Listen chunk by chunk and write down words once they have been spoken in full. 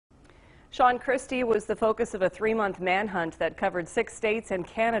Sean Christy was the focus of a 3-month manhunt that covered 6 states and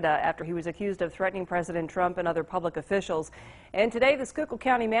Canada after he was accused of threatening President Trump and other public officials. And today, the Schuylkill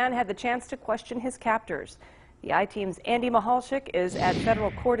County man had the chance to question his captors. The I-Team's Andy Mahalchik is at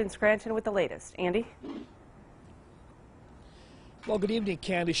federal court in Scranton with the latest. Andy? Well, good evening,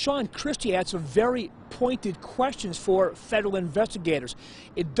 Candy. Sean Christy had some very pointed questions for federal investigators.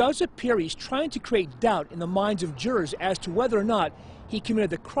 It does appear he's trying to create doubt in the minds of jurors as to whether or not he committed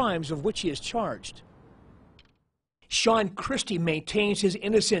the crimes of which he is charged. Sean Christy maintains his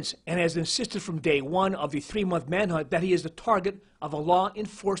innocence and has insisted from day one of the 3-month manhunt that he is the target of a law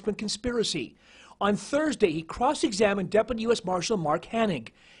enforcement conspiracy. On Thursday, he cross-examined Deputy U.S. Marshal Mark Hanning.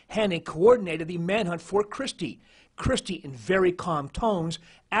 Hanning coordinated the manhunt for Christy. Christy, in very calm tones,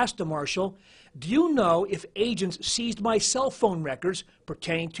 asked the marshal, "Do you know if agents seized my cell phone records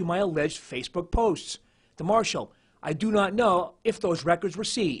pertaining to my alleged Facebook posts?" The marshal, "I do not know if those records were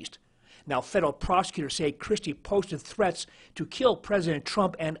seized." Now, federal prosecutors say Christy posted threats to kill President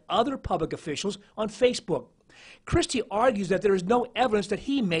Trump and other public officials on Facebook. Christy argues that there is no evidence that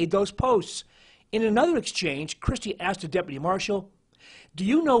he made those posts. In another exchange, Christy asked the deputy marshal, "Do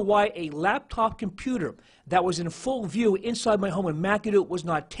you know why a laptop computer that was in full view inside my home in McAdoo was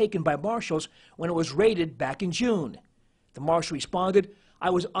not taken by marshals when it was raided back in June?" The marshal responded, "I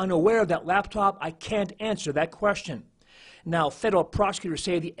was unaware of that laptop. I can't answer that question." Now, federal prosecutors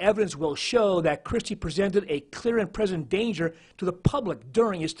say the evidence will show that Christy presented a clear and present danger to the public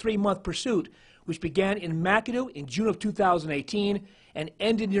during his 3-month pursuit, which began in McAdoo in June of 2018 and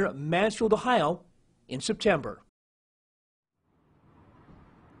ended near Mansfield, Ohio in September.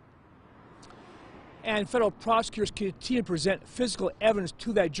 And federal prosecutors continue to present physical evidence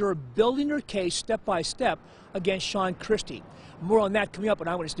to that juror, building their case step by step against Sean Christy. More on that coming up on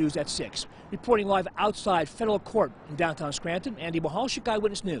Eyewitness News at 6. Reporting live outside federal court in downtown Scranton, Andy Mahalchik,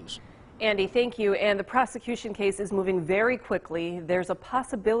 Eyewitness News. Andy, thank you. And the prosecution case is moving very quickly. There's a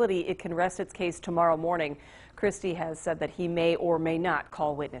possibility it can rest its case tomorrow morning. Christy has said that he may or may not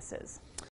call witnesses.